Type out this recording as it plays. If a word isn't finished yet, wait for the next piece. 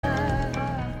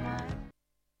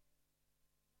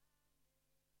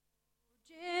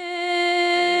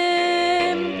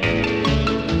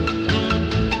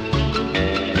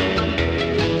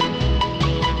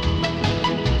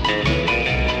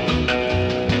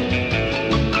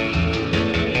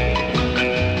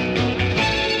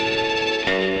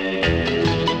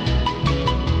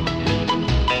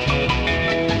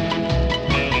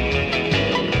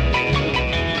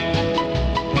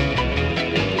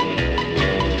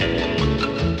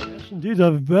Indeed,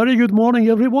 a very good morning,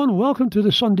 everyone. Welcome to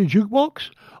the Sunday Jukebox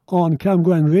on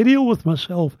Camglen Radio with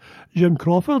myself, Jim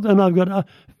Crawford, and I've got a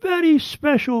very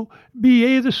special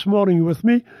BA this morning with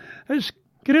me. It's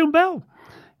Graham Bell.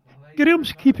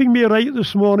 Graham's keeping me right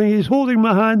this morning. He's holding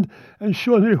my hand and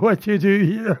showing me what to do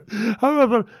here.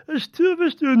 However, there's two of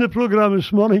us doing the programme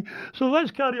this morning, so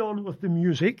let's carry on with the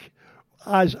music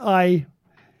as I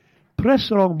press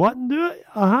the wrong button. Do it?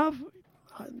 I have.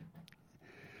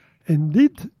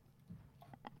 Indeed.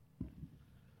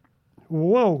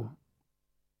 Whoa.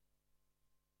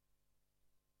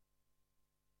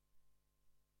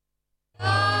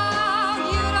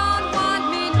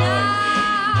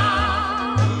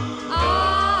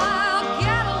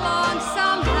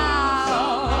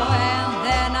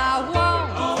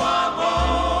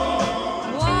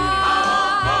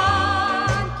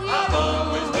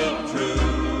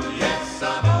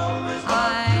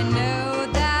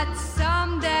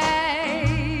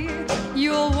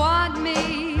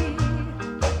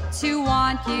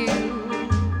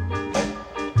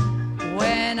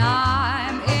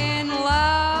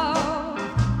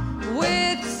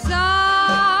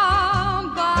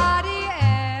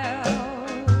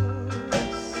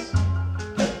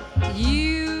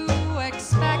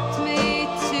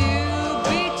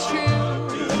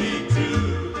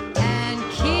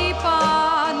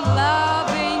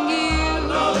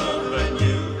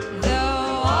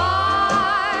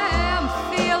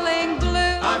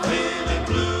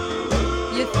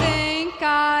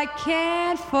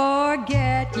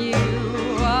 Forget you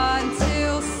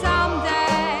until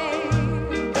someday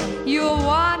you'll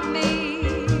want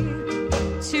me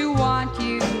to want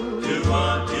you, to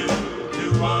want you,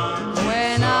 to want you.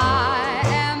 When I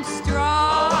am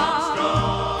strong,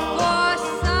 for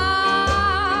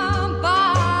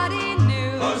somebody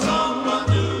new, for someone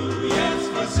new, yes,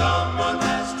 for someone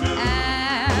that's true.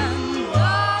 And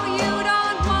though you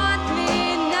don't want me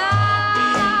now,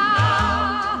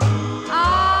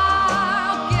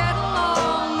 I'll get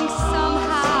along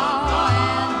somehow,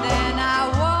 and then I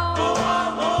won't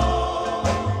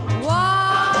want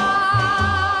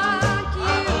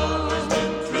you. I've always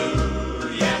been true,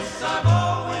 yes, I've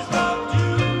always loved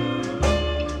you.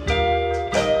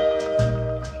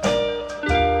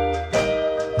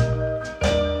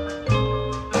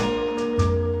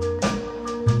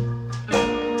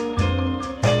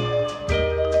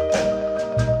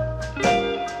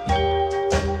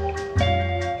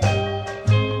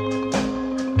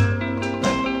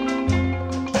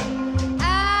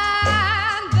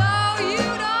 And though you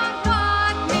don't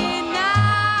want me now,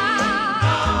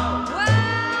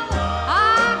 well,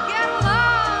 I'll get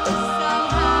along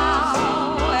somehow,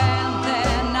 and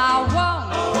then I won't.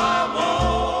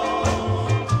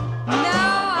 No,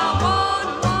 I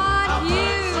won't want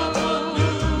you.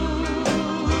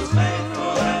 Who's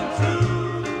faithful and true,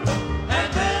 and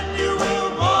then you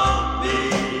will want me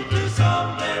to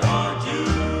someday want you.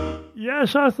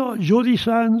 Yes, I thought Jodie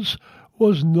Sands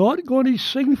was not going to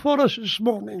sing for us this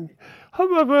morning.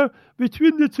 However,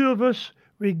 between the two of us,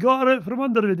 we got it from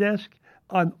under the desk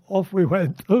and off we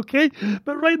went, okay?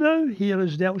 But right now, here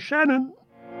is Del Shannon.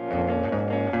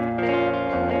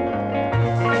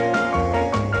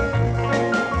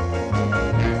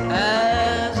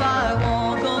 As I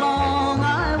walk along,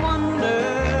 I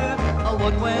wonder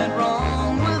what went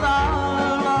wrong with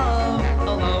our love, a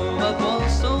love that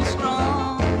was so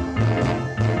strong.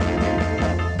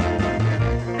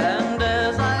 And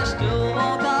as I still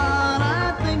walk on,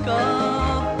 I think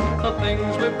of the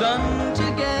things we've done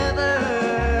together,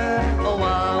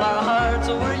 while our hearts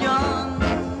were young.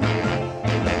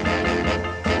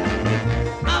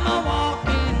 I'm a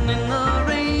walking in the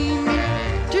rain,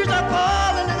 tears are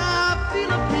falling and I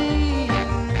feel a pain,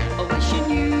 wishing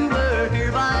you were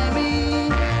here by me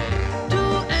to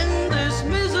end this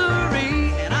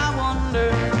misery. And I wonder,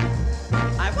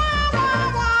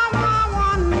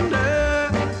 wonder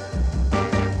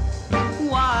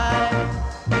why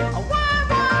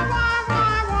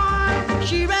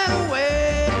she ran away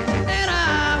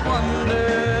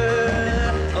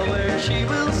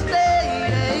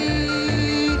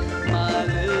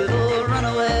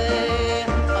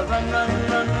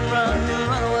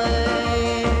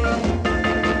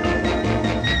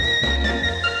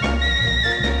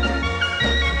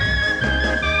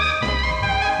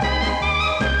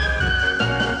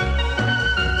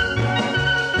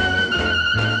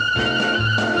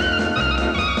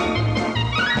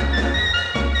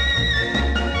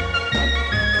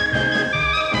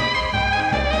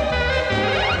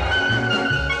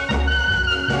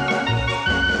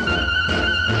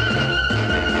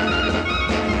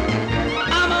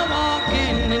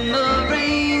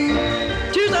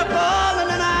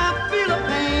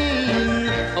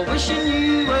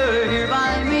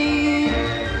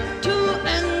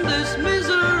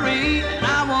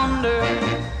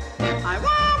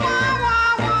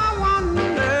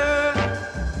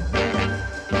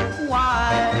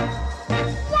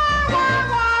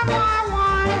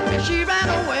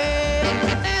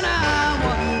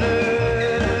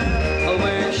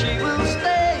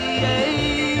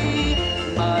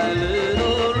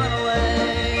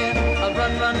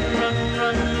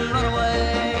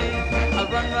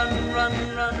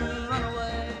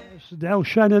Del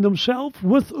Shannon himself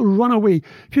with Runaway.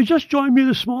 If you just joined me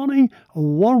this morning, a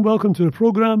warm welcome to the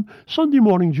programme, Sunday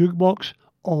Morning Jukebox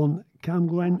on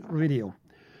Camglen Radio.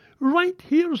 Right,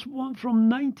 here's one from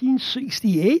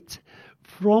 1968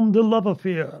 from The Love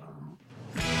Affair.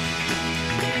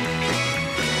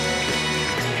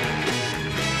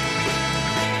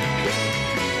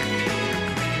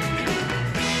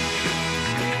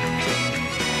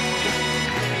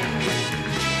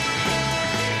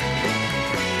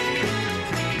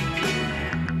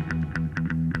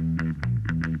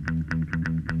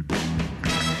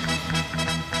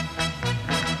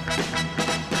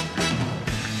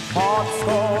 Hearts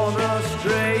gone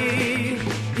astray,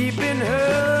 deep in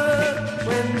hurt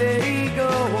when they go.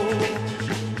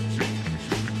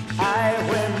 I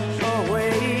went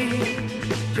away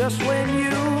just when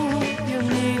you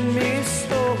need me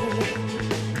so.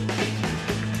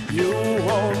 You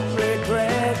won't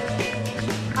regret,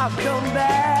 I'll come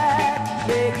back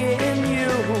begging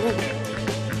you.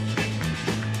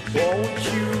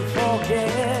 Won't you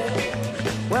forget,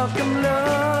 welcome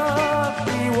love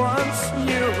we once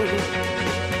knew.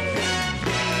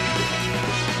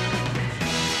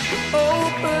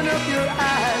 Open up your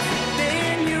eyes,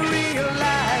 then you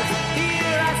realize,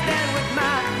 here I stand with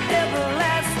my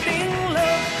everlasting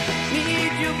love.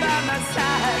 Need you by my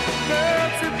side, girl,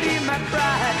 to be my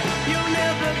bride. You'll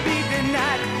never be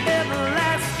denied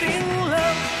everlasting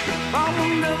love. From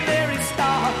the very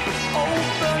start,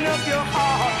 open up your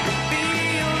heart,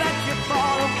 feel that you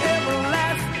fall of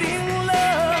everlasting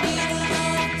love.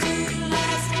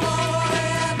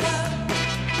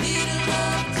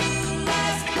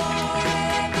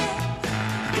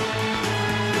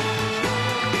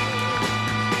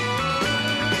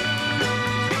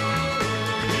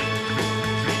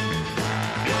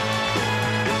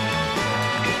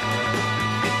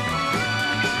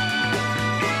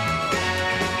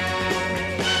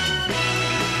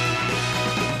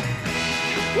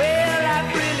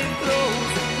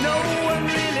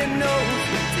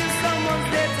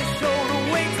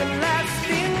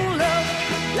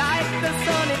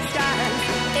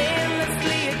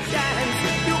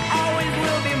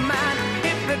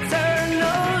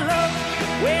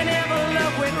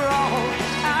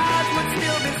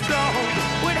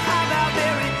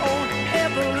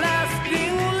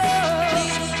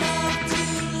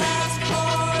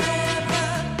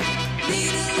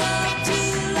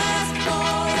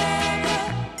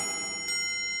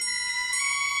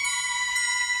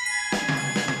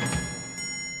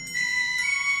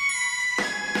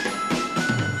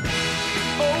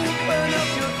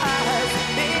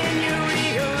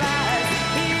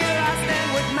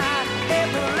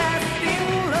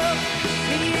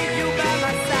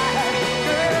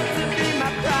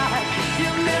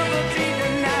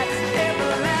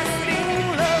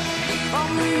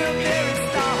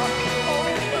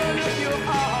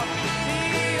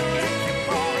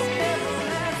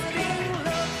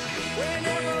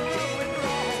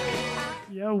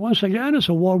 Once again, it's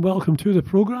a warm welcome to the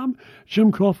programme.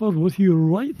 Jim Crawford with you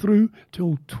right through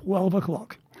till 12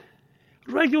 o'clock.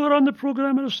 Regular on the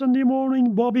programme on a Sunday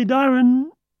morning, Bobby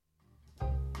Darin.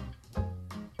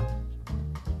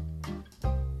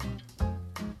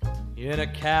 In a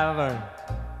cavern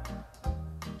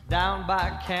down by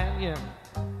a canyon,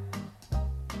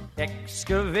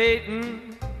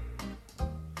 excavating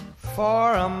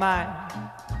for a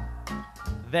mine,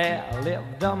 there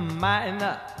lived a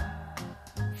miner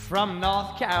from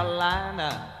North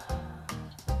Carolina,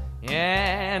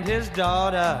 and his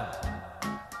daughter,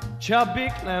 chubby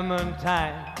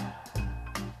Clementine.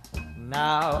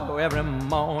 Now every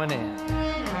morning,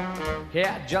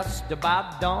 yeah, just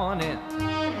about dawning,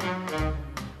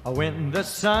 when the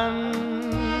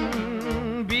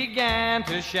sun began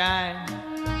to shine,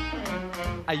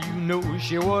 you knew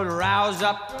she would rouse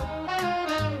up,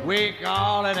 wake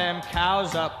all of them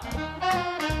cows up,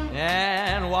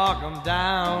 and walk 'em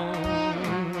down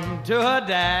to her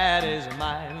daddy's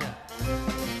mine.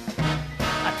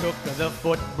 I took the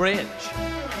footbridge,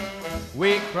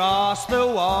 we crossed the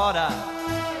water,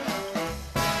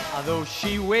 though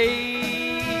she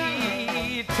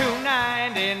weighed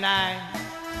 299.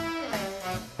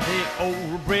 The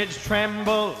old bridge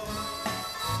trembled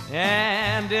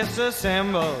and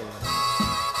disassembled.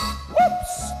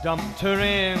 Whoops! Dumped her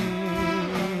in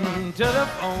to the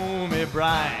foamy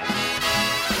brine.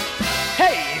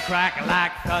 Hey, crack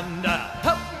like thunder,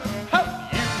 ho, ho,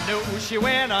 you know she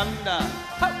went under,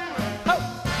 ho, ho,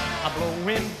 a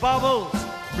blowing bubbles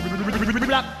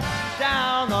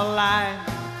down the line.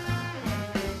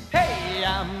 Hey,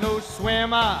 I'm no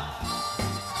swimmer,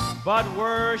 but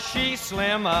were she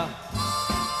slimmer,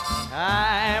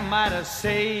 I might have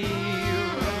saved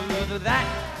that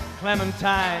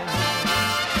Clementine.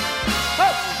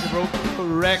 Oh, she broke the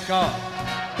record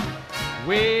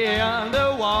way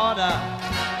underwater.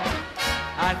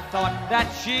 I thought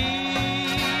that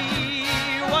she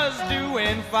was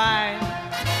doing fine.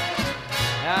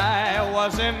 I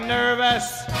wasn't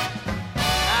nervous,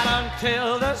 not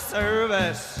until the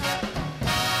service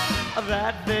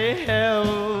that they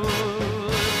held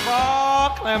for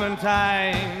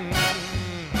Clementine.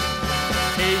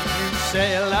 Hey, you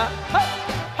sailor, ho,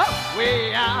 ho,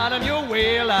 way out on your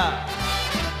whaler,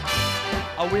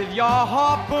 with your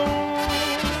harpoon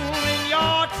and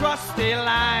your trusty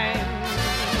line.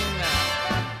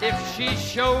 If she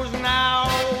shows now,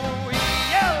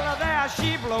 yeah, there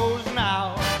she blows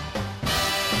now.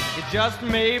 It just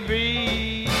may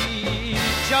be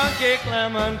Chunky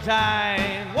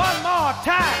Clementine. One more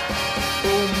time.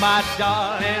 Oh, my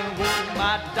darling, oh,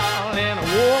 my darling,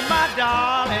 oh, my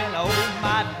darling, oh,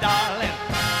 my darling,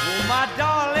 oh, my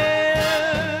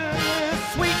darling,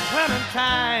 sweet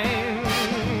Clementine.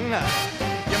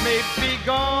 You may be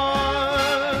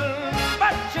gone,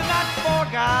 but you're not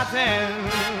forgotten.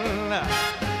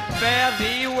 Fare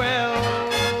thee well.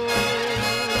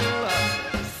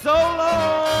 So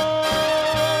long,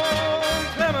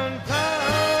 Clementine.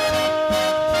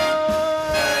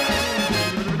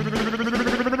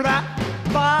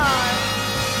 Bye.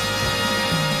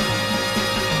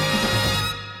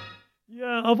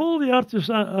 Yeah, of all the artists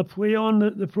that I play on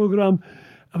the programme,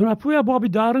 when I play a Bobby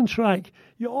Darin track,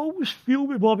 you always feel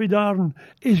with Bobby Darin,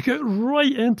 he's got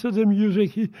right into the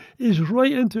music, he's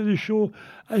right into the show.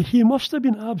 He must have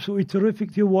been absolutely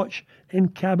terrific to watch in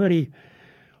Cabaret.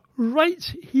 Right,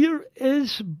 here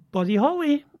is Buddy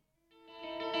Holly.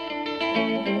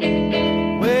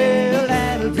 Well,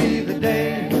 that'll be the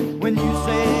day when you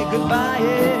say goodbye.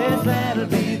 Yes, that'll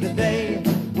be the day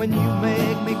when you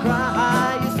make me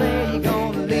cry. You say you're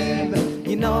gonna leave,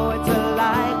 you know it's a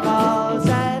lie, 'cause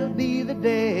that'll be the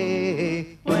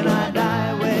day when I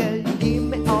die. Well, you give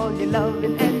me all your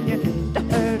loving and your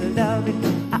dirty loving,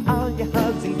 all your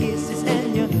hugs and kisses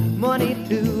and your money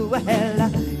too. Well,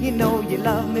 you know you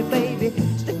love me, baby.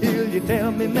 Still you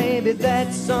tell me maybe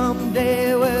that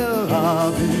someday, well,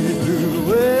 I'll be through.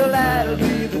 Well, that'll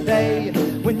be the day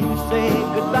when you say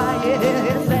goodbye.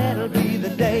 Yes, that'll be the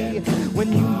day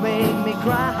when you make me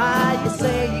cry. You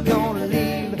say you're gonna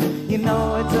leave, you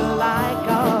know it's a lie,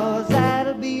 'cause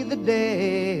that'll be the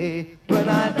day when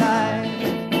I die.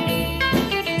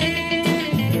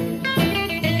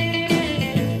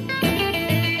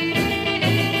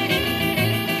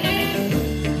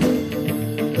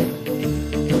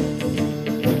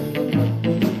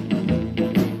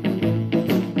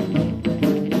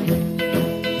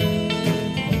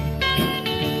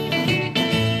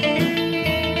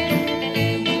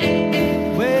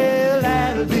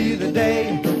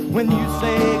 When you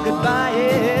say goodbye,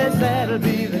 yes, that'll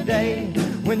be the day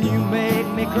when you make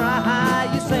me cry.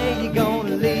 You say you're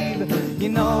gonna leave, you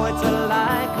know it's a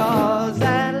lie, 'cause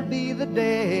that'll be the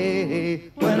day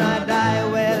when I die.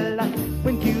 Well,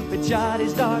 when Cupid shot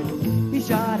his dart, he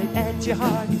shot it at your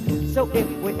heart. So if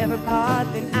we ever part,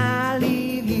 then I'll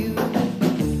leave you.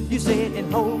 You sit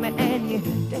and hold me and you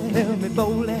tell me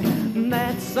boldly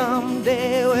that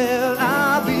someday, well,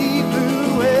 I'll be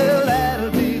through. Well,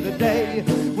 that'll be the day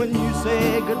when you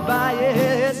say goodbye.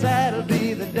 Yes, that'll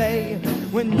be the day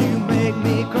when you make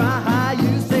me cry.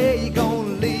 You say you're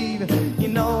gonna leave, you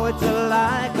know it's a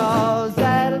lie, 'cause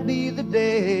that'll be the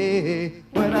day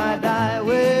when I die.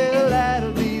 Well,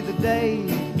 that'll be the day.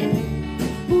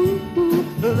 Ooh, ooh,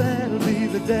 that'll be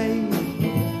the day.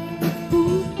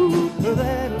 Ooh, ooh,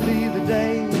 that'll be the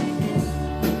day.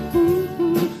 Ooh,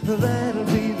 ooh, that'll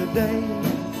be the day.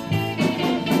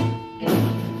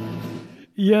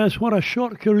 Yes, what a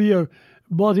short career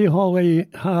Buddy Holly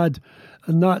had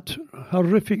in that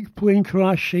horrific plane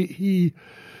crash.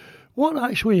 What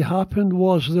actually happened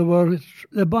was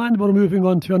the band were moving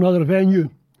on to another venue.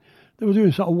 They were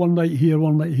doing sort of one night here,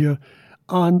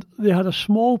 and they had a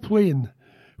small plane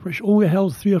which only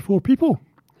held 3 or 4 people.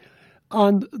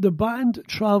 And the band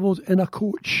travelled in a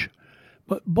coach.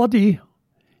 But Buddy,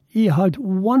 he had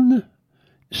one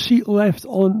seat left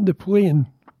on the plane.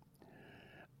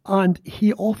 And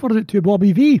he offered it to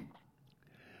Bobby V.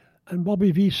 And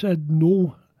Bobby V said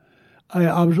no.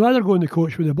 I was rather go in the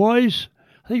coach with the boys.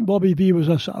 I think Bobby V was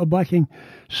a sort of backing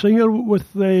singer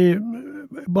with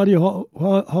Buddy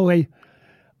Holly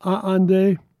and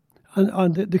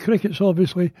the Crickets,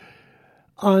 obviously.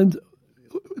 And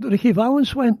Ricky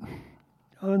Valance went.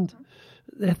 And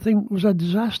the thing was a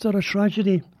disaster, a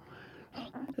tragedy.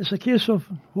 It's a case of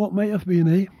what might have been,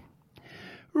 eh?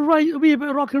 Right, a wee bit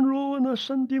of rock and roll on a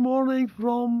Sunday morning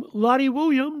from Larry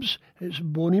Williams. It's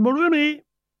Bonnie Maroney.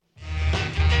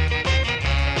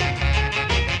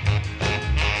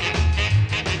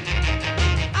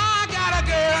 I got a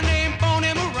girl named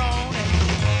Bonnie Maroney.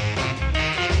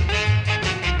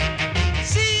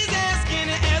 She's as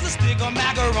skinny as a stick of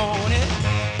macaroni.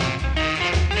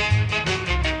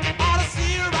 Ought to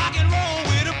see her rock and roll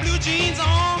with her blue jeans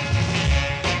on.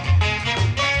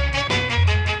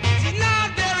 She's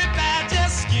not very bad,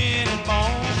 just skin and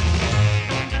bone.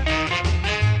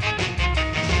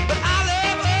 But I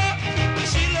love her, and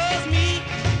she loves me.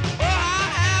 Oh, how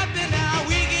happy now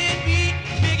we can be,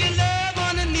 making love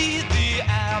underneath the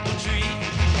apple tree.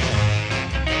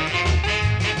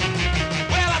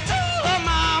 Well, I told her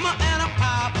mama and her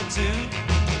papa too,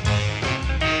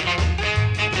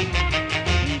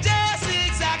 just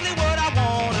exactly what I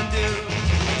wanna do.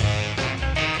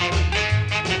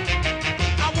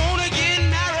 I wanna get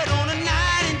married on a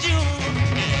night in June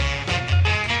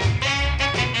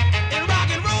and rock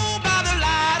and roll by the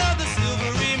light of the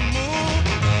silvery moon.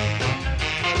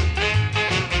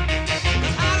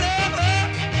 'Cause I love her,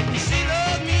 and she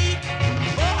loves me.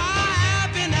 Oh, how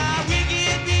happy now we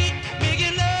can be,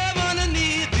 making love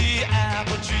underneath the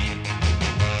apple tree.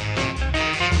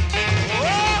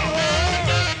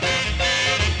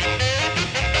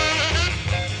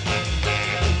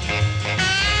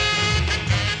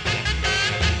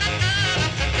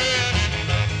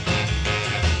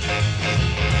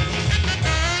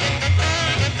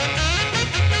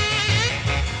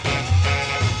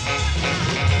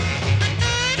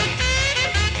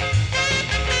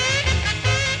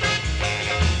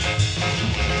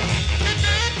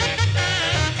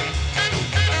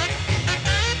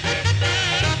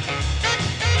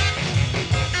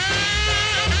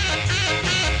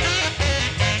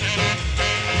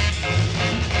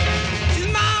 She's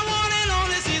my one and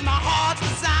only, she's my heart's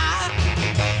desire.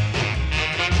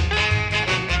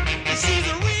 And she's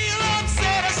a real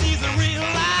upsetter, she's a real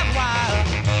live wire.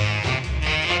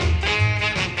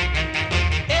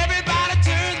 Everybody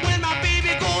turns when my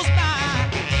baby goes by.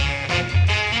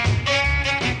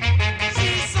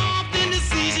 She's something to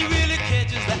see, she really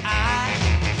catches the eye.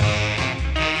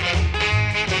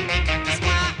 That's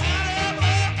why I love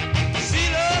her, she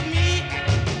loves me.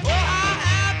 Oh, how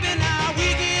happy now we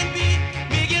can be,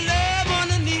 making love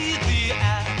underneath the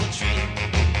apple tree.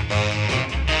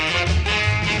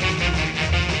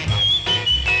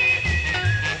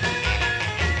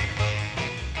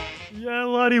 Yeah,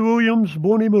 Larry Williams,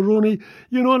 Bonnie Maroney.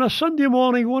 You know, on a Sunday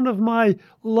morning, one of my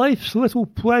life's little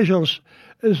pleasures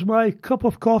is my cup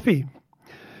of coffee.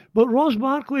 But Ross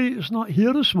Barkley is not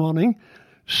here this morning,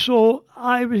 so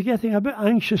I was getting a bit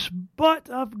anxious. But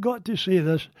I've got to say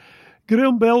this.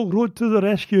 Graham Bell rode to the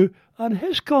rescue, and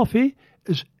his coffee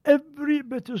is every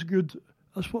bit as good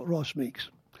as what Ross makes.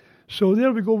 So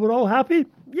there we go. We're all happy?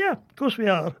 Yeah, of course we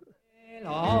are.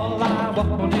 All I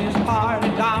want is a party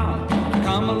doll to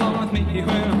come along with me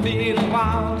when I'm feeling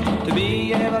wild, to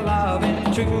be ever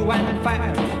loving, true and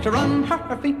fair, to run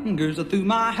her fingers through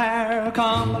my hair.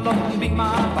 Come along and be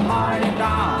my party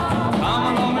doll.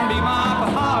 Come along and be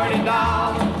my party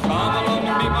doll. Come along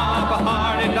and be my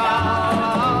party doll.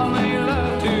 I'll make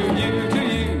love to you.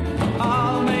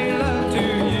 I'll make love to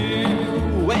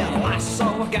you. Well, I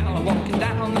saw a gal walking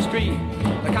down the street,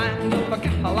 the kind of a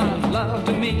gal I love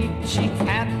to meet. She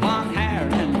had blonde hair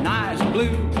and eyes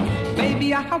blue.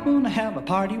 Baby, I wanna have a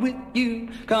party with you.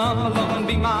 Come along and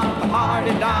be my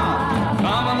party doll.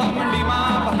 Come along and be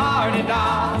my party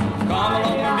doll. Come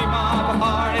along and be my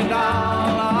party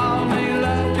doll. I'll make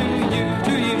love to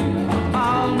you.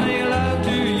 I'll make love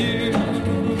to you.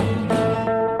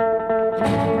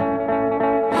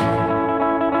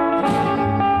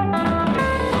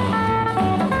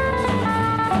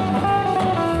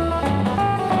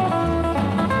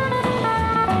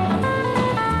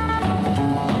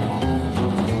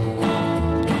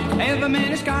 Every man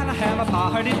has gotta have a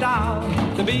party doll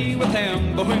to be with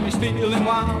him, but when he's feeling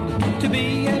wild, to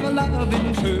be ever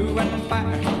loving, true and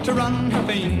fair, to run her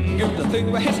fingers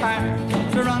through his hair,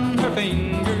 to run her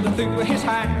fingers through his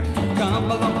hair.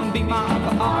 Come along and be my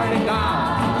party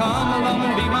doll. Come along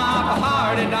and be my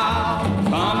party doll.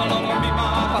 Come along and be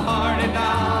my party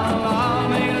doll. I'll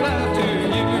make love to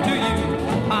you.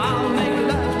 I'll make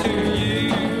love to you.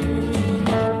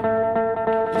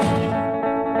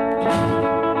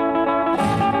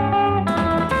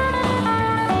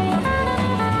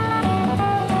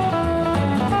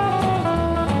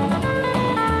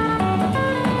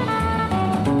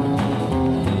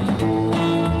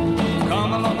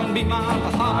 Come along and be my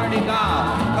party doll.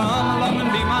 Come along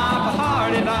and be my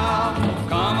party doll.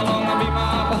 Come along and be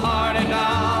my party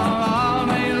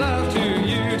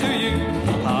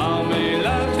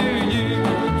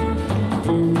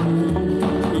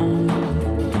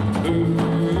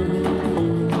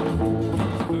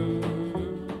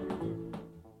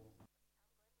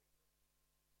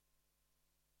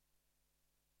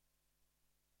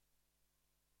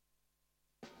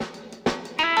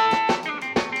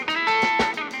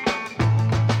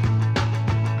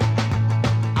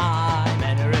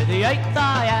 8th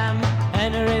I am,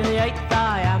 Henry the 8th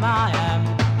I am, I am.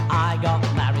 I got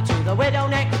married to the widow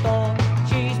next door.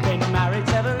 She's been married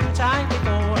 7 times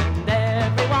before, and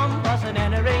everyone was an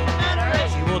Henry.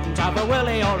 She wouldn't have a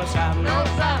Willie or a Sam. No,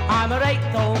 Sam. I'm her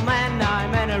 8th old man,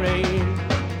 I'm Henry.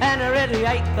 Henry the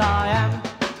 8th I am.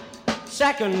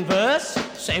 Second verse,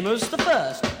 same as the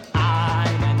first.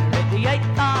 I'm Henry the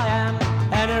 8th I am,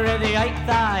 Henry the 8th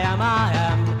I am, I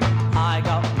am. I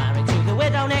got married to the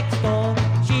widow next door.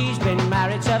 She's been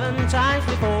married 7 times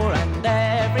before, and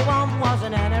everyone was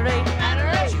an Henry.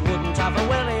 She wouldn't have a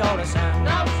Willie or a Sam.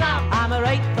 No, Sam. I'm her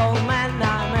 8th old man,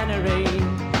 I'm Henry.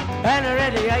 Henry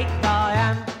the 8th I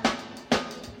am.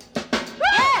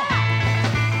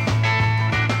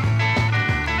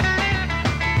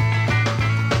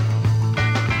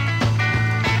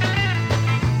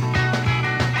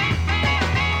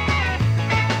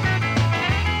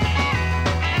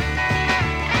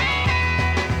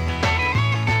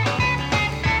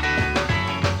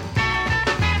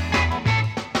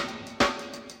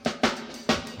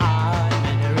 I'm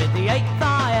Henry the 8th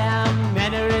I am,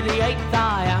 Henry the 8th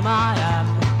I am, I am.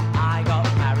 I got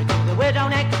married to the widow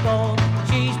next door.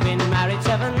 She's been married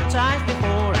 7 times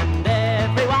before, and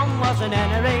everyone was an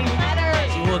Henry.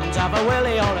 She wouldn't have a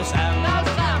Willie or a Sam. No,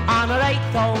 Sam. I'm her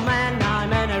 8th old man,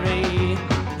 I'm Henry.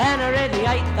 Henry the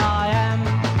 8th I am.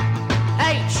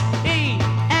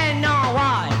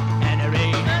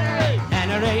 Henry. Henry.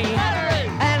 Henry.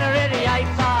 Henry the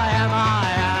 8th I am,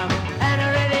 I am.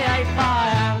 Henry the 8th I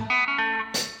am.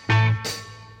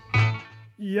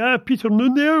 Yeah, Peter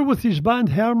Noon there with his band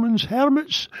Herman's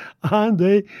Hermits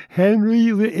and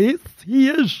Henry the Eighth. He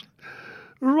is.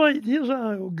 Right, here's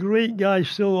a great guy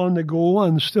still on the go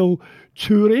and still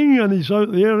touring, and he's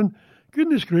out there, and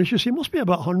goodness gracious, he must be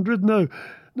about 100 now.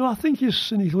 No, I think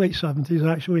he's in his late 70s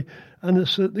actually, and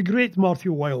it's the great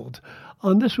Matthew Wilde.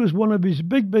 And this was one of his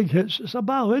big hits. It's a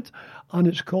ballad, and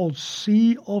it's called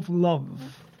Sea of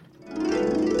Love.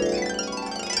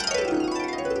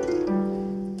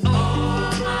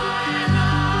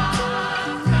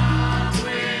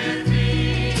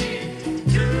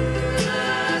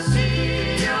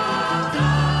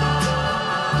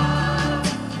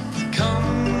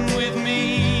 Come with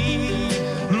me,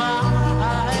 my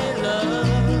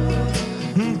love,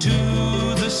 to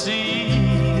the sea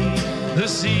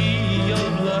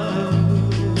of love.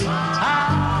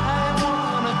 I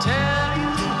wanna tell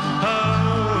you how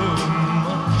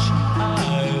much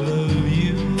I love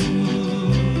you.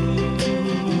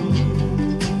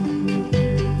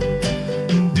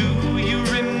 Do you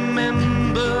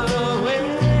remember when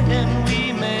we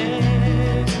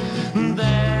met?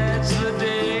 That's the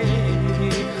day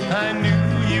I knew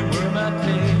you were my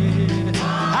pet.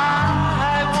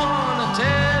 I wanna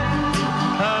tell you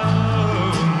how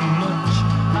much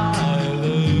I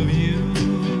love you.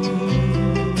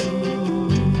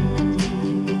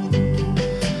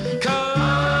 Come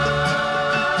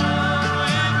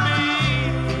with me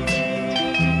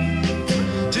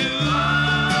to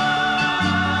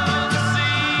the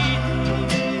sea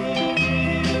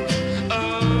of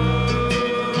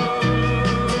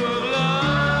love.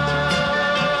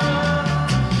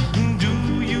 Do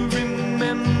you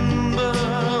remember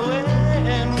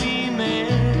when we met?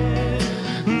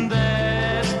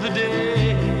 That's the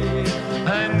day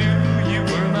I knew you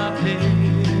were my pet.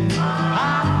 I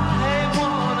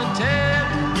wanna tell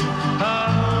you how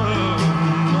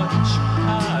much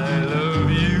I love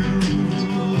you.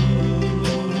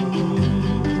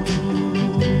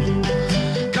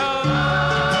 Come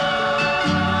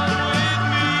with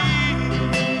me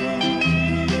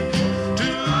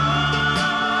to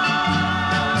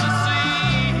the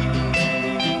sea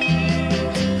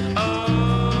of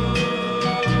love.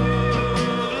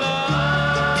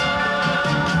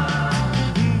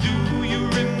 Do you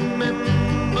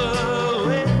remember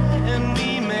when we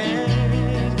met?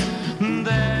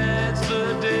 That's the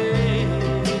day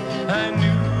I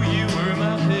knew you were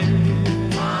my pet.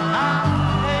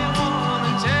 I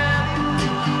wanna tell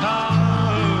you how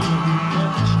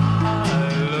much I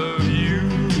love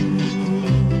you.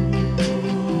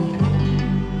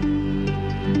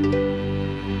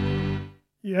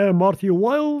 Yeah, Matthew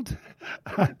Wilde,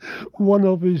 one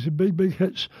of his big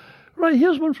hits. Right,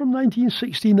 here's one from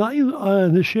 1969,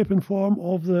 the shape and form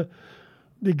of the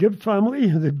Gibb family,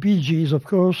 the Bee Gees, of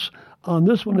course. And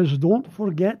this one is Don't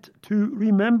Forget to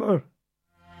Remember.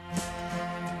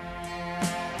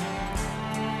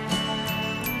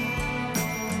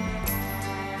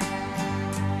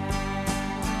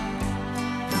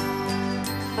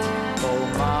 Oh,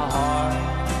 my heart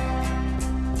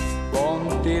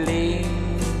won't believe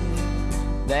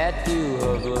that you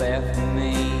have left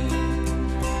me.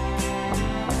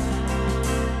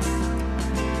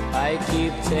 I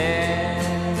keep telling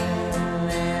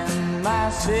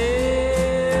myself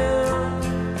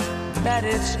that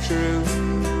it's true.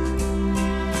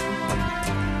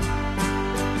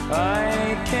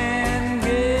 I can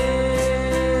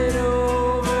get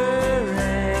over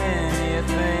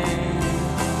anything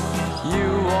you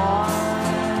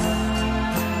want,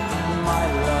 my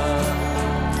love,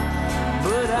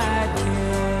 but I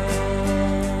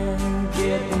can't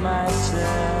get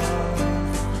myself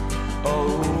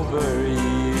over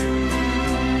you.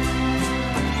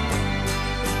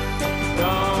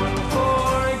 Don't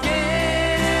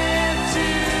forget to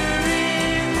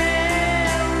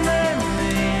remember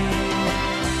me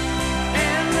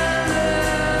and the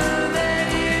love that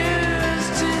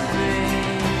used to be.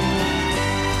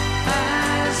 I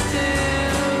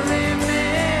still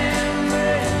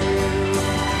remember you.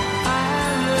 I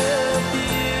love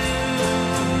you.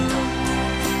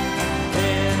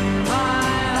 In my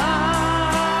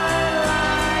heart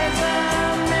lies a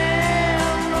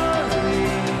memory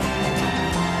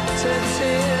to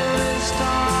till the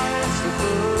stars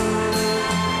above.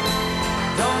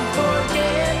 Don't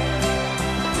forget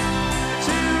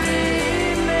to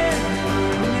remember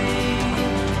me,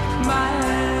 my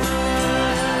love.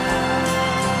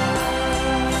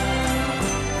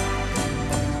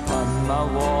 On my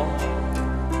wall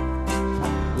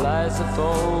lies a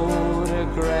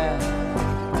photograph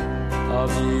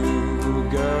of you,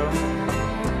 girl.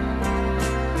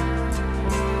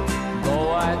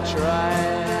 Though I try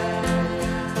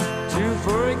to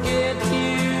forget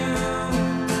you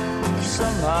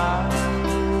somehow,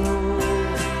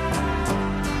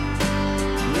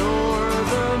 you're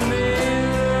the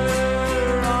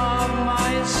mirror of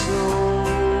my soul.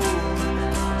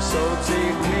 So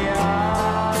take me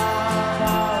out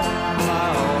of my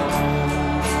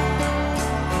home.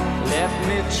 Let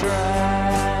me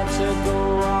try to go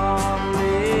on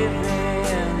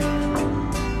living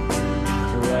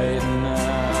right now.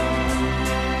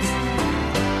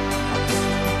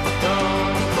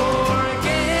 Don't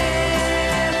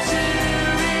forget to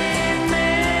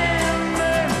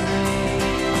remember me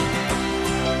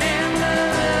and the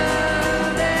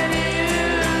love that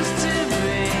used to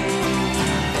be.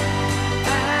 I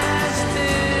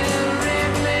still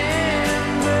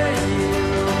remember you.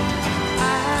 I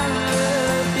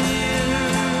love you.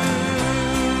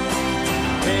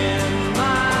 In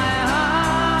my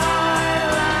heart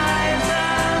lies a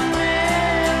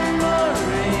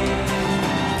memory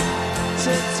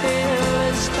to till the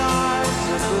stars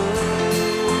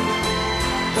above.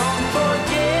 Don't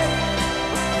forget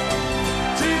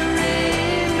to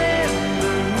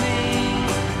remember me,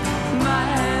 my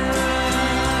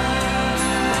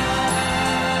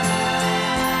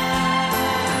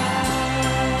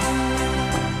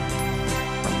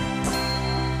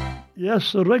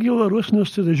Yes, the regular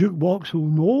listeners to the jukebox will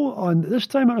know, and this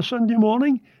time on a Sunday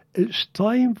morning, it's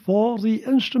time for the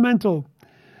instrumental.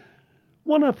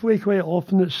 One I play quite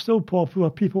often, it's still popular,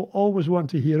 people always want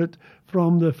to hear it,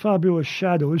 from the Fabulous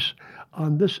Shadows,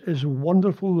 and this is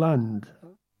Wonderful Land.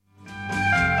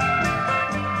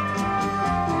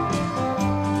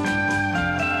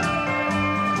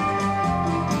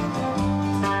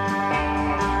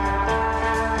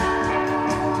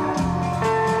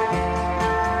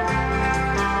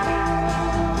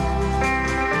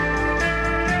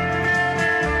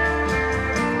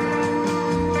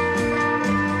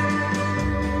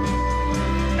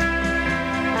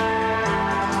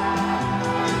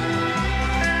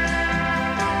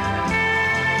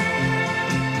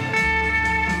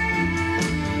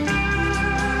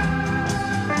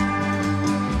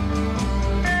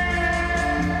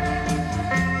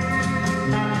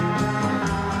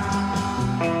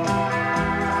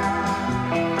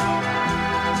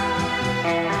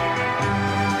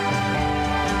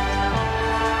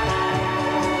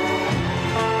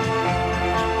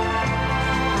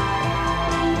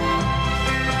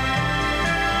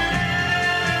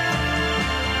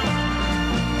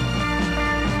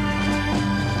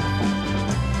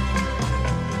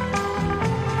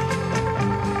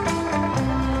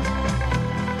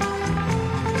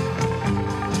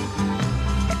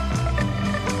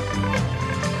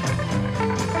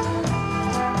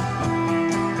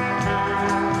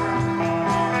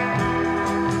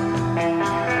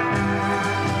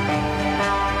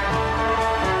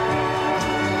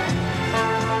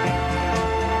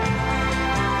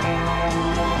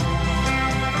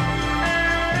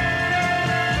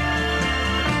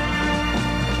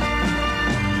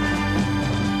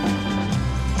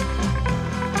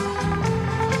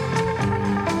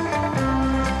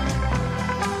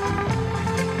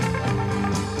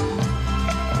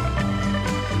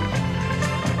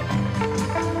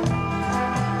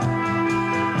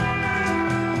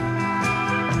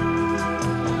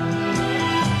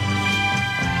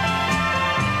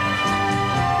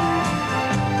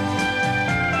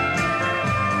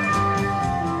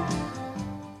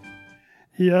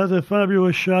 Yeah, the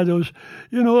Fabulous Shadows.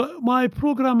 You know, my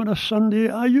programme on a Sunday,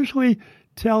 I usually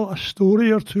tell a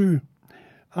story or two.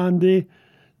 And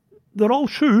they're all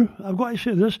true. I've got to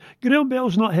say this. Graham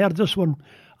Bell's not heard this one.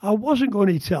 I wasn't going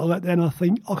to tell it, then I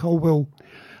think, I will.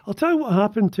 I'll tell you what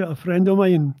happened to a friend of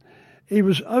mine. He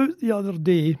was out the other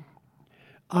day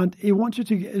and he wanted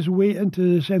to get his way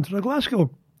into the centre of Glasgow.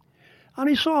 And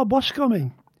he saw a bus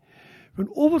coming.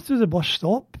 Went over to the bus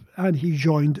stop and he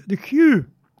joined the queue.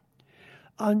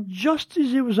 And just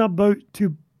as he was about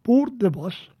to board the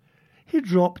bus, he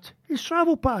dropped his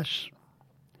travel pass.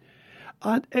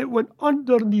 And it went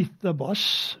underneath the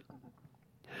bus.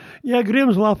 Yeah,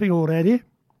 Graham's laughing already.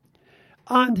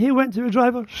 And he went to the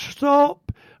driver,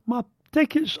 "Stop, my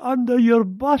ticket's under your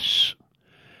bus."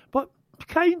 But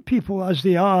kind people as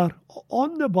they are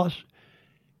on the bus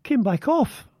came back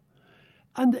off.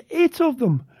 And the 8 of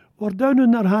them were down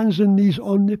on their hands and knees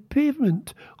on the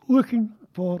pavement looking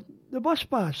for the bus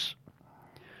pass.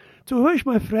 To which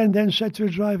my friend then said to the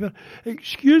driver,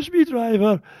 "Excuse me,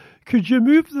 driver, could you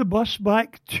move the bus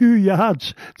back 2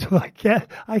 yards so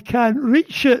I can't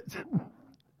reach it?"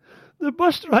 The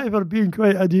bus driver, being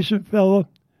quite a decent fellow,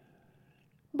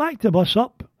 backed the bus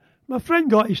up. My friend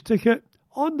got his ticket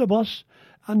on the bus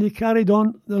and they carried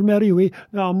on their merry way.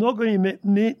 Now, I'm not going to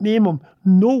name him.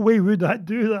 No way would I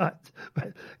do that.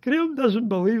 But Graham doesn't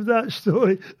believe that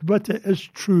story, but it is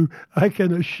true, I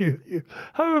can assure you.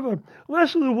 However,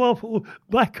 Leslie Waffle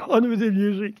back on with the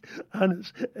music, and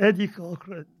it's Eddie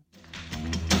Cochran.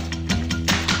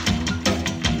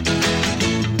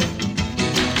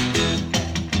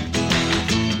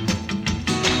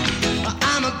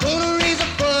 I'm gonna raise a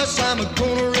fuss, I'm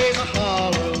gonna raise a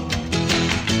holler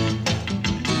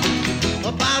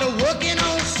about a working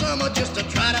all summer just to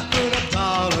try to earn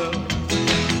 $1.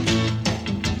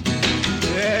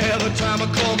 Every time I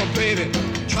call my baby,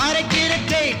 try to get a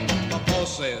date, my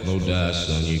boss says, "No doubt,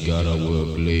 son, you gotta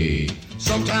work late."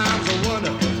 sometimes I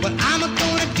wonder what I'm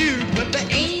gonna do, but there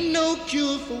ain't no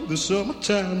cure for the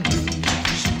summertime blues.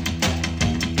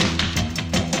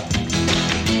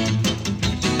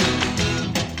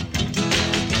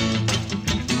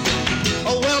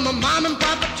 Oh, well, my mom and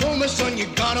papa told me, son, you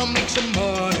gotta make some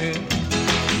money.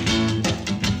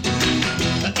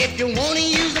 If you wanna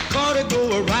use the car to go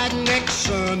a ride next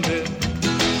Sunday.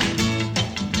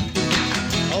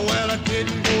 Oh, well, I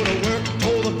didn't go to work,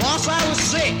 told the boss I was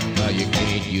sick. Now you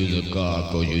can't use a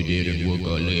car 'cause you didn't work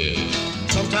a leg.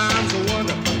 Sometimes I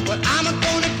wonder what I'm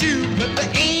gonna do, but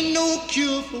there ain't no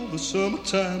cure for the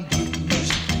summertime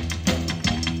blues.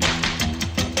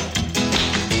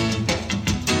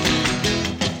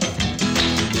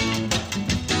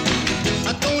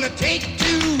 I'm gonna take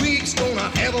 2 weeks, gonna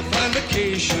have a fine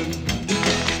vacation.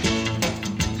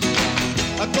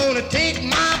 I'm gonna take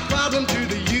my problem to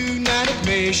the United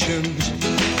Nations.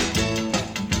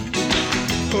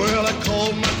 Well, I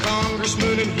called my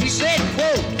congressman and he said,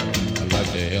 quote, "I'd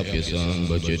like to help you, son,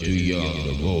 but you're too young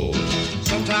to vote."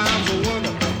 sometimes I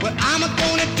wonder what I'm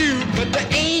gonna do, but there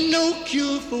ain't no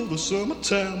cure for the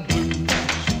summertime blues.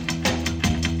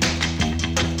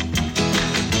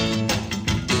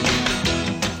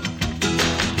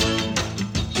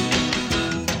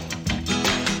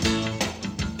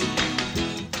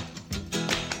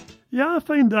 Yeah, I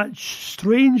find that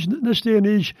strange that in this day and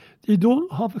age they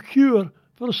don't have a cure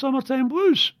for the summertime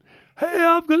blues. "Hey,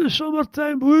 I've got the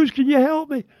summertime blues, can you help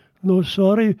me?" "No,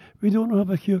 sorry, we don't have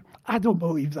a cure." I don't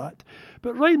believe that.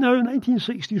 But right now, in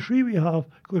 1963, we have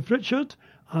Cliff Richard,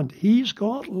 and he's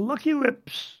got Lucky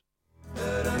Lips.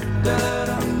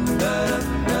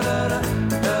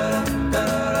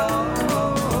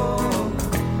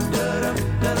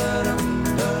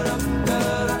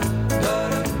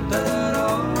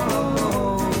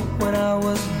 When I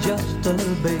was just a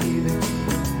little baby,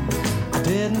 I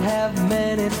didn't have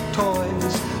many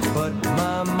toys, but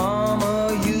my mama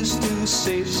used to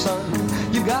say, "Son,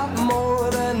 you got more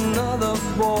than other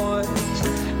boys.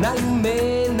 Now you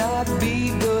may not be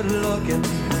good looking,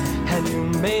 and you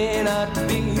may not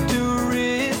be too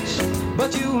rich, but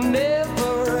you'll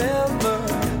never ever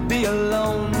be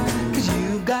alone, 'cause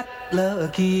you've got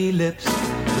lucky lips.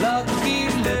 Lucky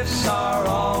lips are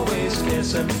always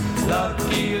kissing,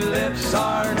 lucky lips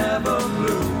are never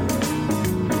blue.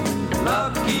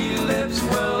 Lucky lips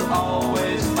will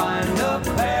always find a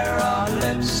pair of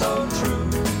lips so true.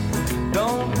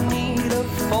 Don't need a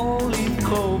four-leaf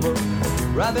clover,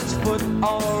 rabbit's foot,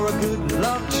 or a good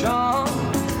luck charm.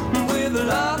 With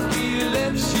lucky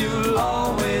lips you'll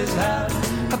always have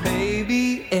a baby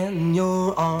in your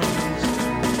arms.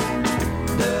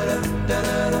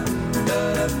 Da-da-da-da-da,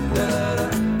 da-da-da-da,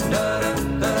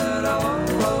 da-da-da-da,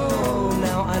 oh,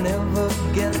 now I never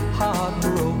get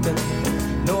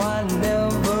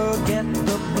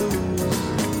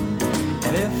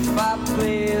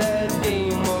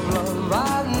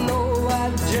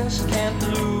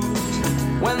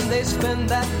they spin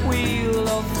that wheel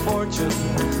of fortune,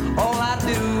 all I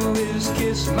do is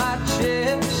kiss my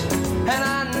chips, and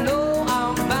I know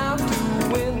I'm bound to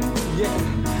win, yeah,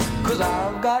 'cause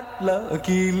I've got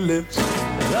lucky lips.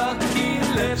 Lucky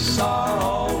lips are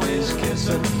always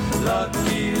kissing,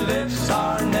 lucky lips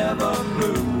are never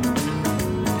blue.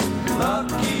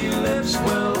 Lucky lips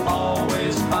will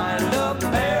always find a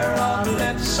pair of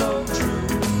lips so true.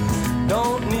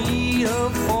 Don't need a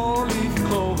four-leaf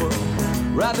clover,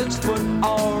 rabbit's foot,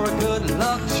 or a good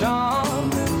luck charm.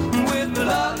 With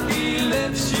lucky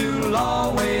lips you'll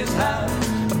always have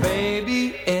a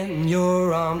baby in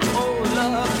your arms. Oh,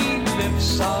 lucky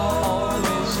lips are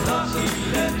always lucky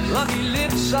lips. Lucky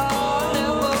lips are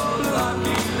never blue.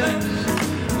 Lucky lips.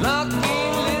 Lucky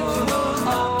lips will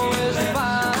always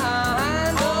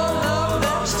find a love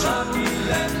that's lucky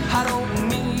lips. I don't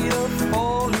need a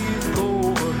four-leaf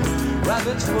clover,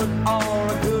 rabbit's foot, or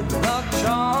a good luck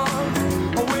charm.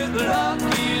 With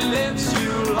lucky lips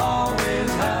you'll always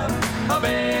have a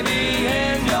baby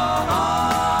in your arms.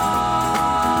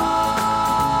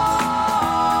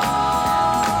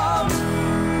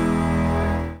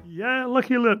 Yeah,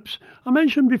 Lucky Lips. I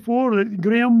mentioned before that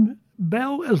Graham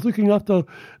Bell is looking after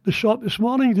the shop this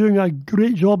morning, doing a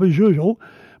great job as usual.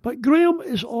 But Graham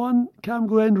is on Cam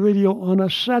Glen Radio on a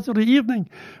Saturday evening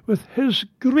with his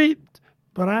great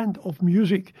brand of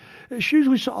music. It's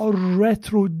usually sort of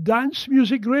retro dance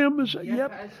music, Graham, is it?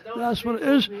 Yep, that's what it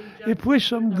is. He plays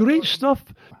some great stuff.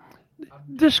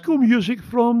 Disco music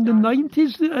from the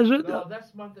 90s, is it? Well,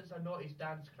 this month it's a Naughty's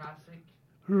Dance Classic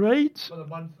Right. for the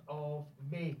month of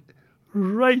May.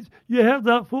 Right, you heard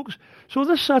that, folks. So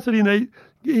this Saturday night,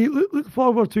 look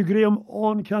forward to Graham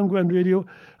on Cam Glen Radio.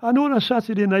 I know on a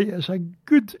Saturday night it's a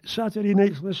good Saturday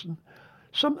night's listen.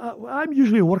 I'm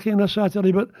usually working on a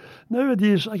Saturday, but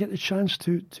nowadays I get the chance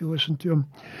to listen to him.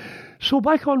 So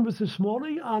back on with this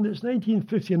morning, and it's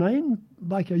 1959,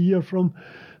 back a year from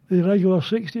the regular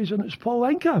 60s, and it's Paul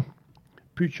Anka.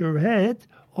 Put your head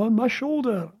on my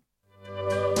shoulder.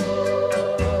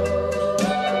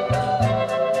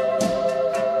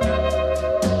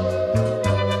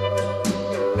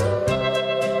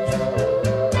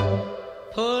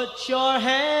 Put your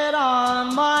head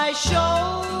on my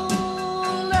shoulder,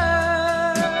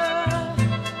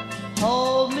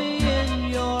 hold me in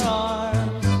your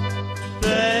arms,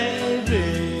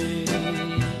 baby,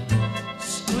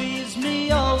 squeeze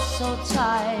me oh so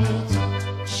tight,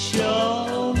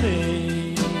 show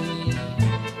me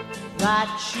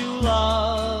that you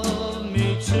love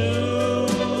me too.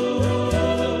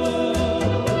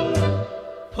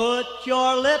 Put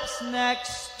your lips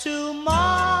next to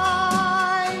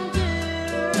mine,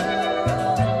 dear.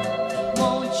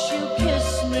 Won't you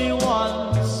kiss me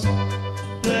once,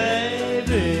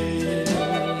 baby?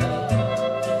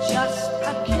 Just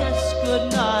a kiss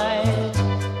goodnight,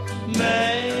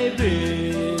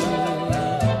 maybe.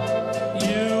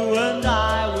 You and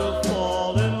I will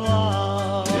fall in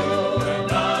love. You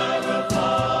and I will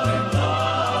fall in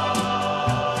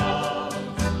love.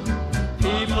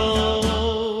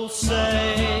 People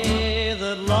say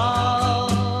that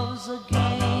love's a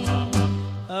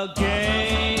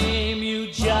game you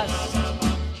just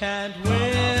can't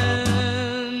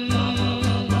win.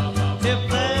 If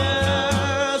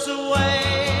there's a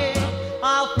way,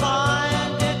 I'll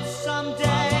find it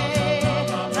someday,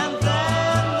 and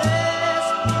then this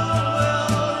moon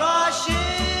will rush in.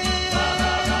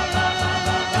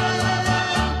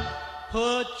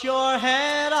 Put your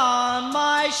head on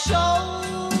my shoulder,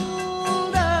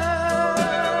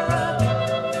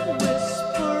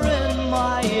 whisper in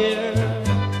my ear,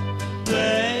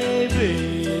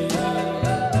 baby,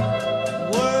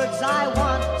 words I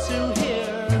want to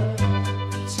hear.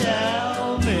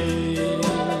 Tell me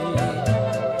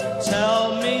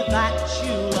that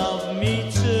you love me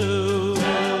too.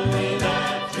 Tell me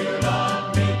that you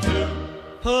love me too.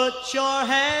 Put your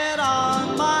head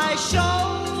on my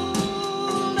shoulder,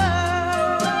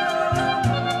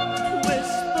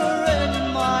 whisper in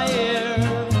my ear,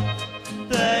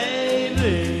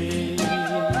 baby,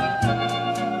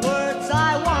 words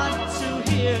I want to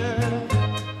hear,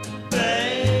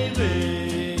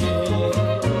 baby.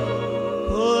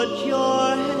 Put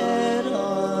your head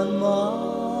on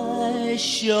my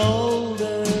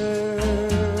shoulder.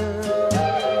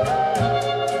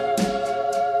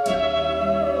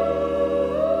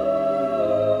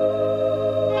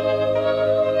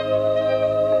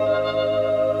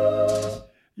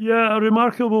 Yeah, a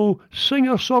remarkable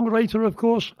singer-songwriter, of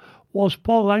course, was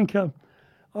Paul Anka.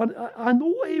 And I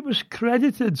know he was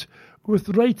credited with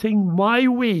writing My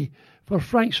Way for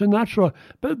Frank Sinatra,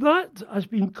 but that has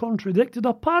been contradicted.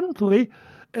 Apparently,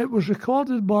 It was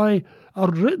recorded by or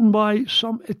written by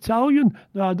some Italian,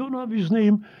 now I don't have his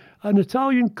name, an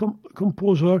Italian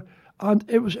composer, and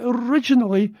it was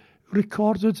originally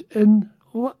recorded in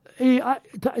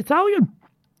Italian.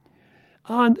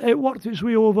 And it worked its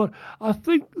way over. I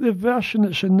think the version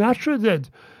that Sinatra did,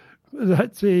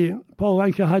 that Paul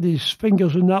Anka had his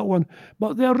fingers in that one,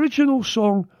 but the original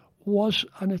song was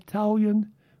an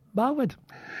Italian ballad.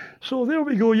 So there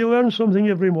we go, you learn something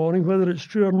every morning, whether it's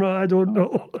true or not, I don't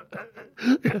know.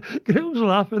 Graham's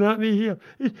laughing at me here.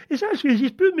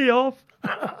 He's put me off.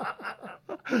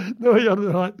 No, you're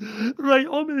not. Right,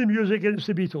 on with the music, it's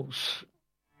the Beatles.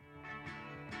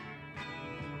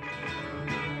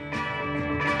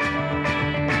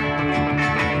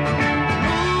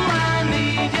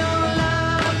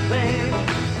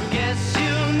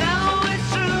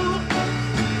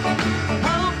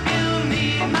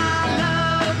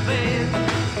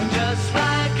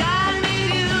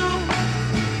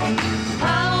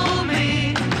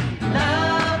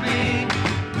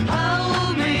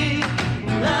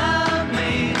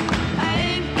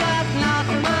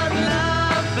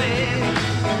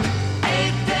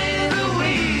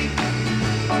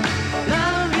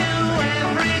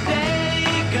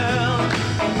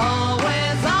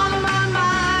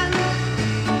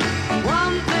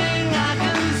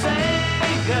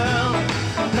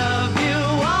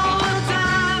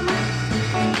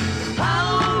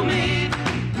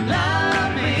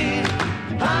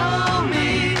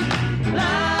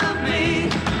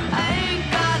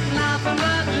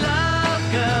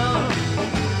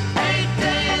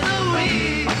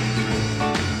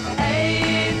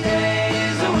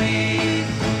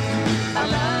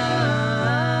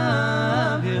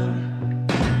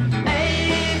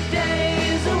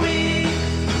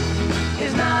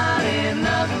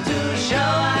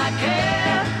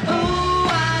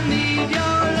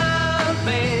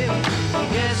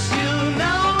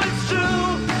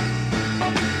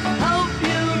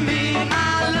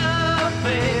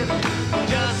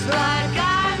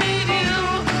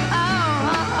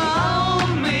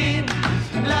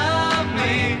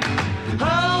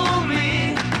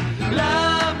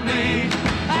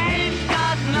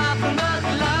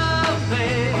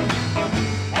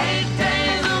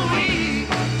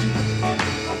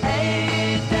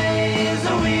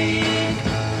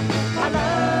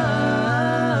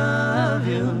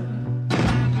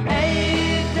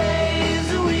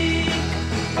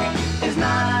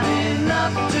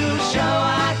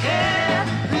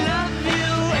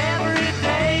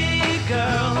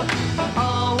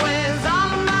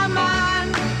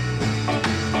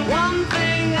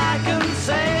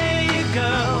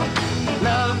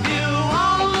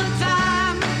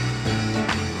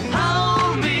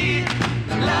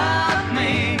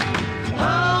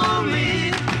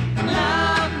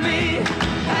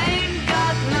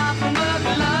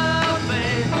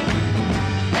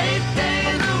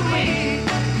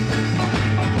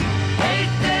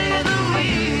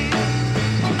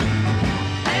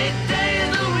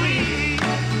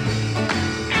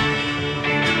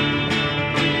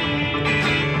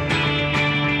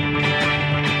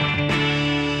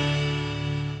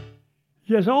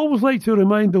 Yes, I always like to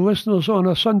remind the listeners on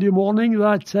a Sunday morning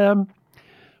that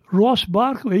Ross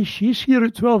Barkley, she's here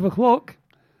at 12 o'clock.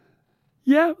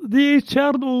 Yeah, the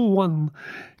eternal one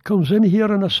comes in here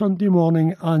on a Sunday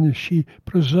morning and she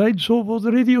presides over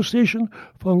the radio station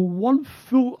for 1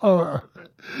 full hour.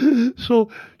 So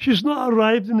she's not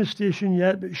arrived in the station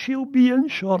yet, but she'll be in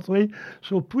shortly.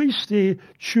 So please stay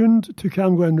tuned to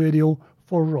Camglen Radio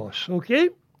for Ross, okay?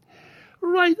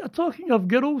 Right, talking of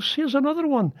girls, here's another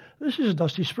one. This is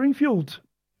Dusty Springfield.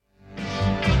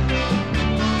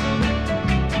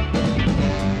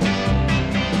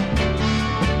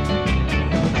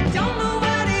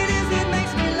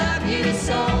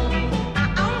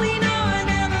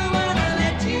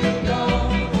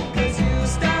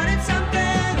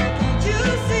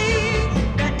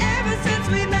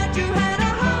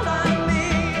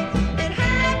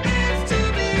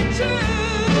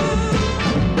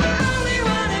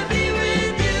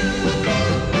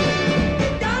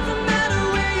 Doesn't matter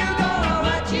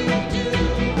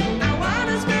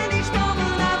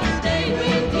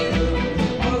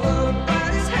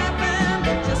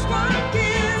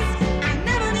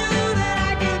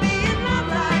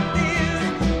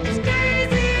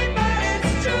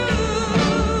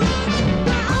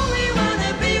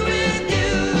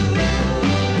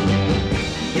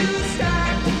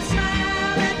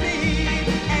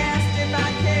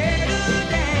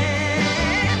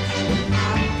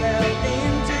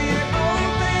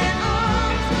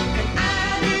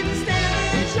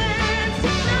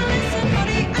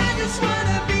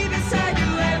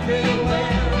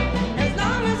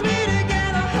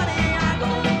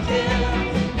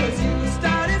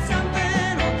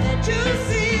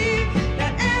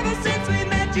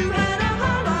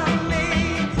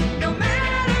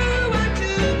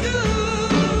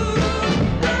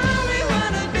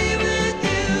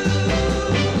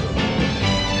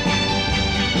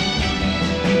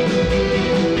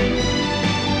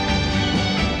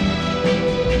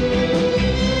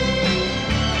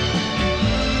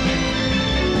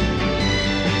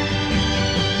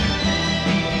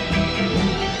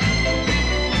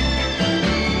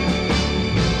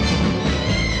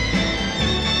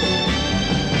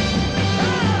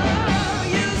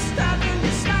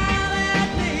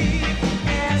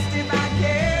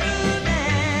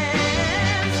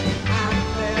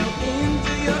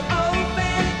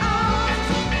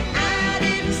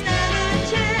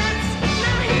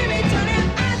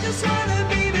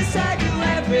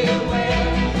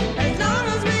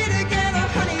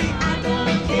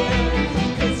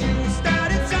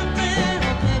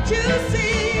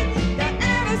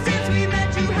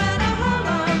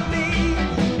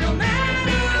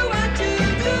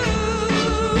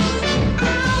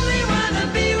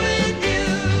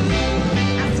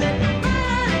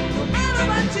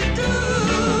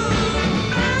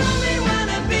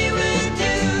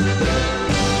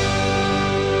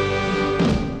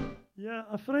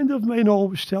friend of mine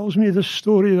always tells me this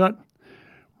story that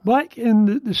back in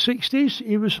the 60s,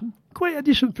 he was quite a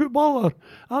decent footballer.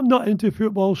 I'm not into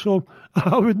football, so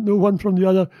I wouldn't know one from the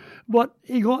other. But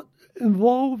he got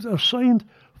involved or signed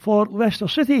for Leicester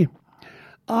City,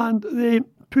 and they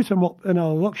put him up in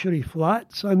a luxury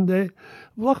flats and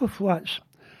block of flats.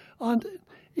 And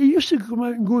he used to come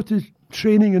out and go to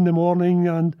training in the morning,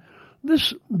 and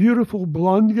this beautiful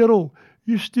blonde girl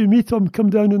used to meet him, come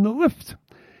down in the lift,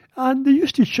 and they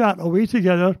used to chat away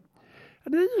together.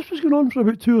 And this was going on for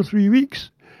about 2 or 3 weeks,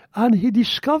 and he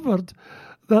discovered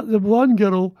that the blonde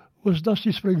girl was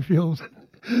Dusty Springfield.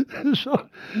 So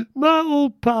my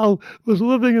old pal was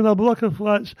living in a block of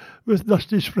flats with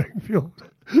Dusty Springfield.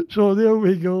 So there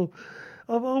we go.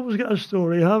 I've always got a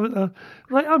story, haven't I?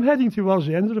 Right, I'm heading towards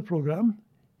the end of the programme.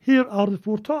 Here are the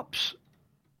 4 tops.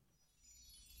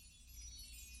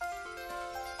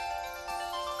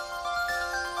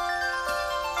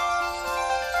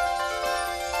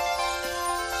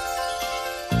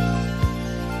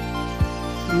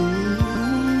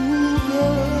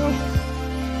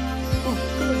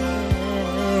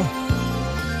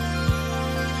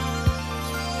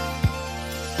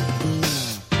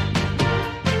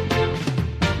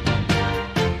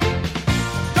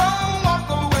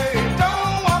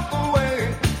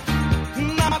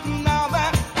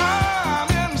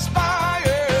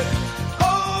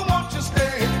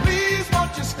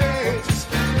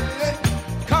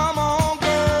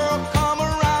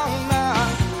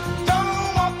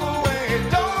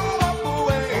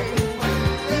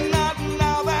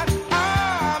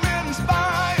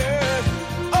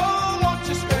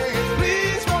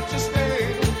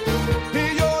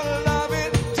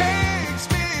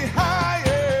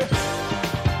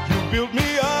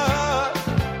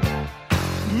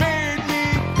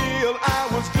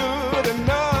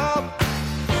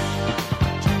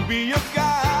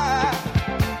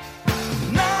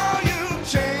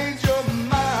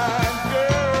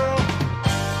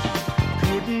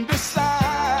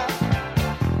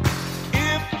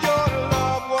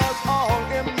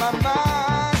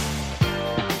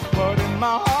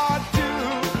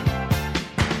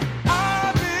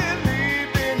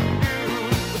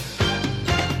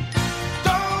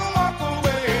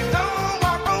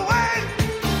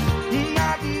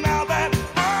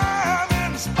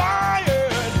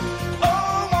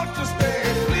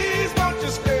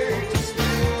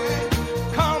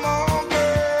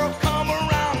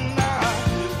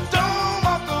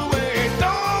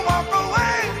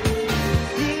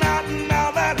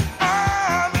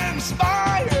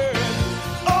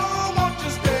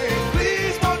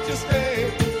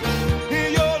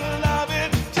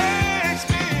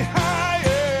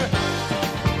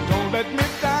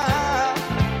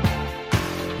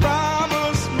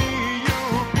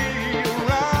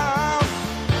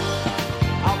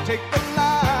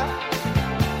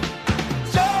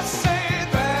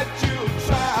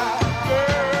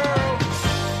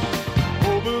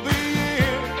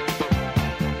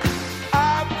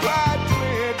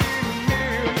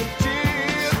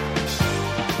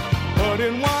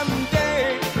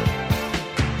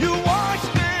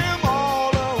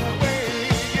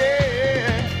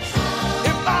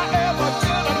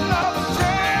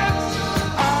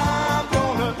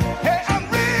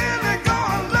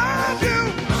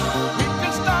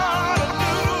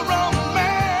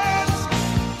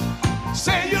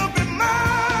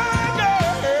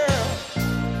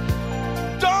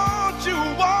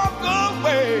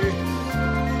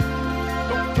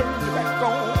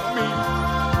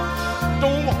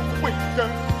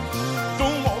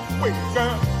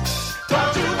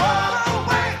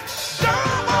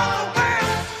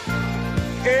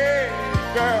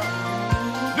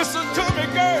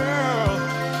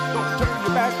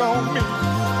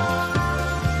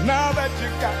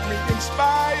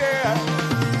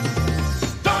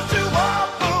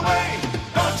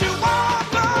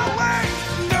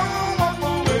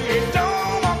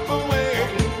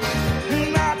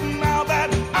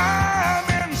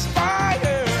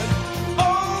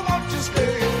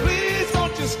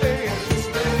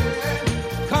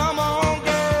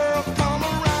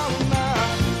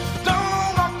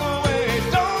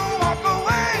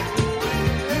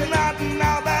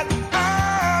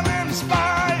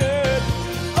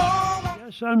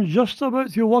 I'm just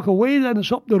about to walk away, then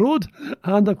it's up the road,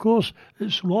 and of course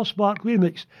it's Lost Bark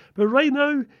Remix. But right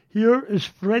now, here is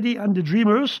Freddie and the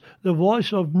Dreamers, the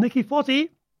voice of Nicky Fotty.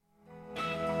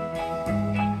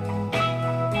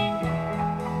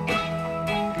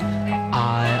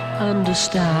 I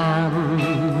understand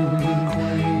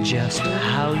just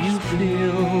how you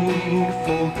feel,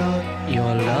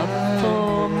 your love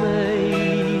for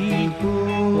me.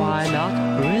 Why not?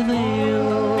 cannot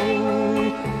reveal.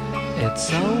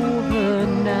 It's over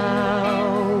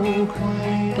now,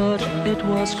 but it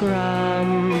was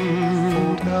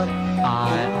grand.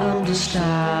 I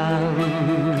understand,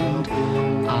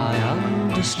 I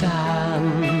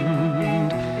understand.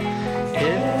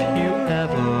 If you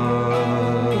ever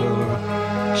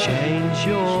change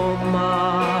your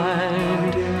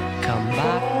mind, come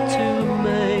back to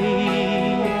me,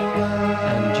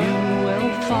 and you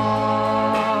will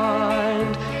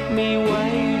find me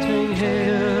waiting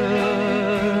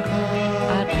here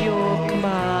at your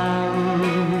command.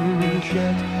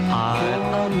 I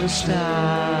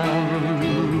understand,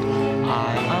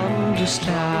 I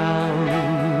understand.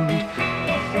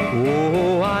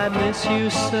 Oh, I miss you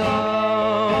so.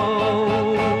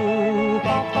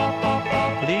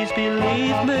 Please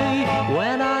believe me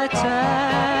when I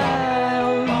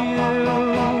tell you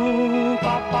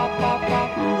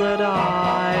that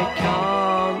I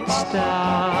can't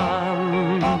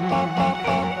stand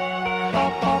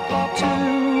to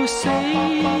see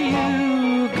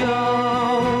you go,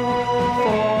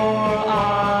 for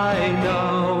I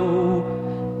know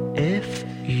if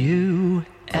you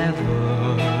ever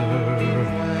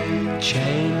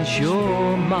change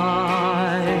your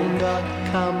mind,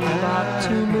 come back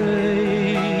to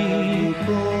me,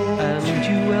 and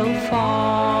you will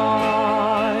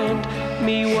find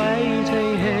me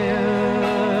waiting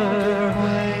here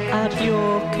at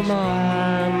your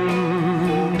command.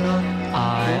 I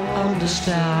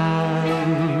understand,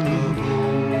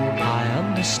 I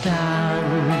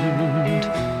understand.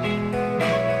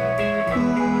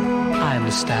 I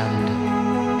understand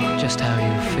just how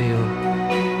you feel.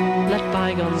 Let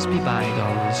bygones be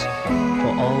bygones,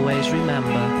 for always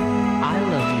remember, I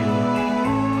love you,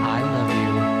 I love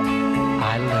you,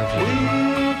 I love you.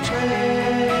 We'll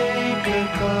take a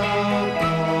cup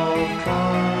of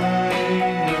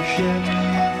finer shit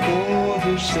for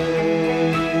the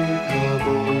sake of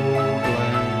old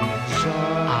lang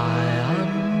syne. I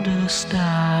understand.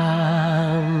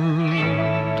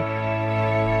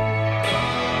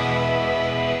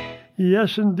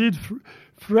 Yes, indeed.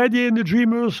 Freddie and the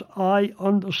Dreamers, I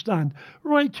understand.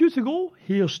 Right, 2 to go.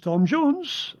 Here's Tom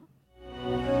Jones.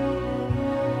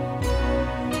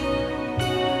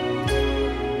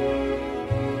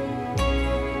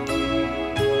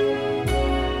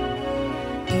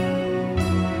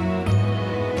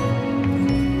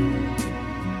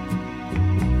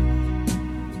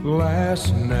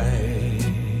 Last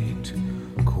night,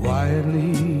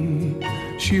 quietly,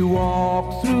 she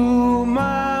walked through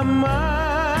my mind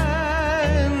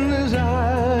as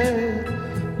I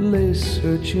lay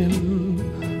searching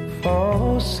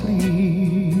for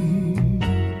sleep.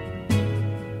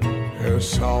 Her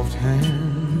soft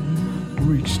hand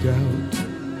reached out,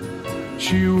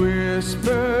 she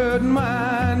whispered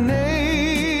my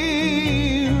name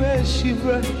as she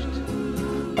brushed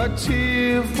a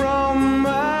tear from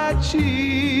my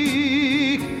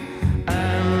cheek.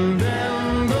 And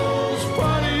then those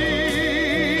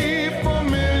funny,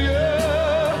 familiar,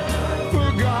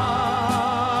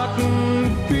 forgotten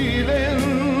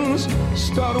feelings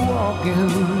start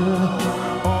walking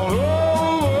all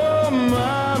over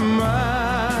my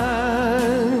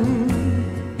mind.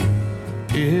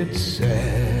 It's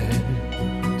sad,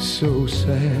 so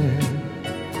sad,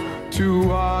 to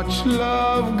watch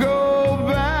love go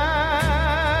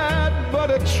bad, but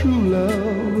a true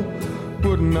love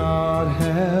would not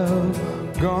have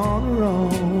gone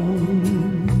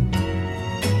wrong.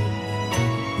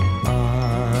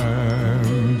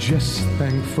 I'm just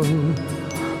thankful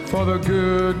for the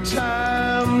good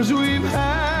times we've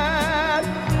had,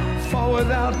 for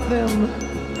without them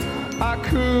I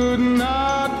could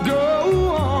not go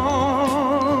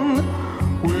on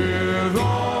with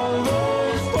all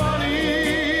those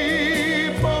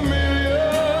funny,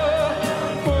 familiar,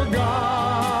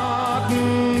 forgotten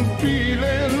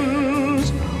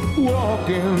feelings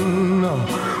walking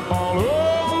all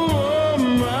over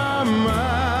my mind.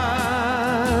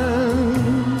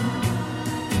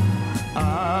 I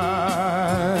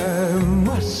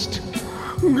must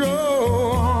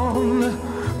go on,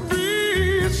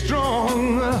 be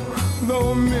strong,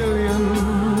 though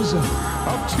millions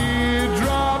of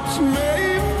teardrops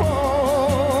may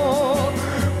fall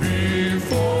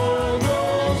before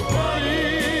those funny,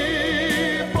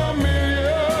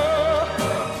 familiar,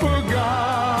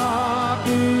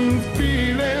 forgotten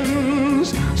feelings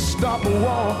stop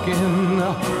walking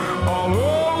all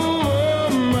over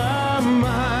my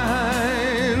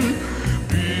mind.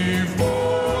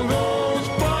 Before those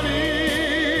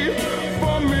funny,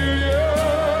 familiar,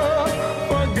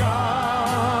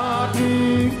 forgotten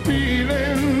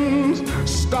feelings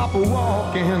stop walking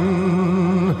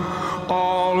walking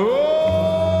all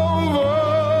over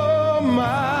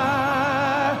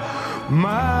my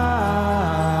mind.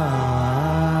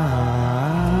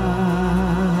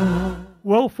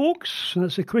 Well, folks,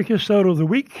 that's the quickest hour of the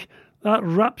week. That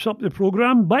wraps up the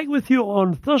programme. Back with you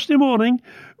on Thursday morning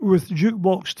with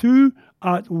Jukebox 2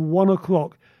 at 1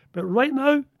 o'clock. But right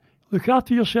now, look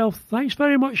after yourself. Thanks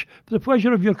very much for the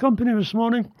pleasure of your company this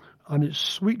morning, and it's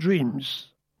sweet dreams.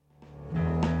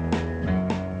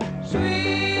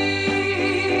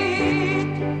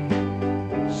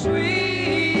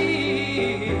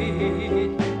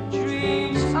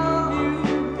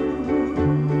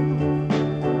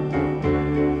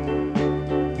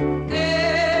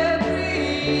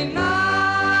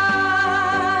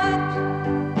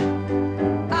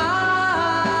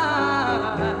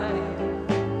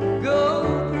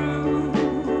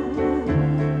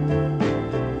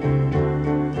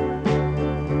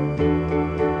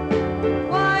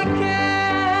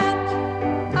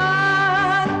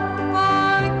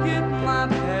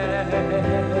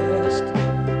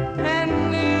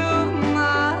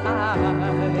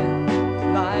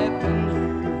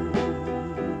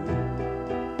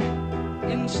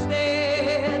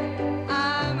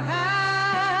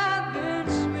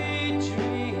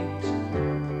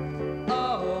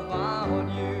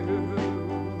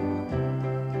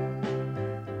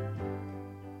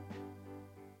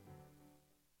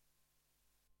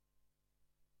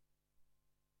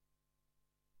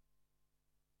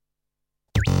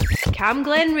 Cam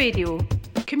Glen Radio.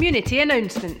 Community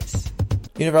announcements.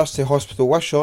 University Hospital Wishaw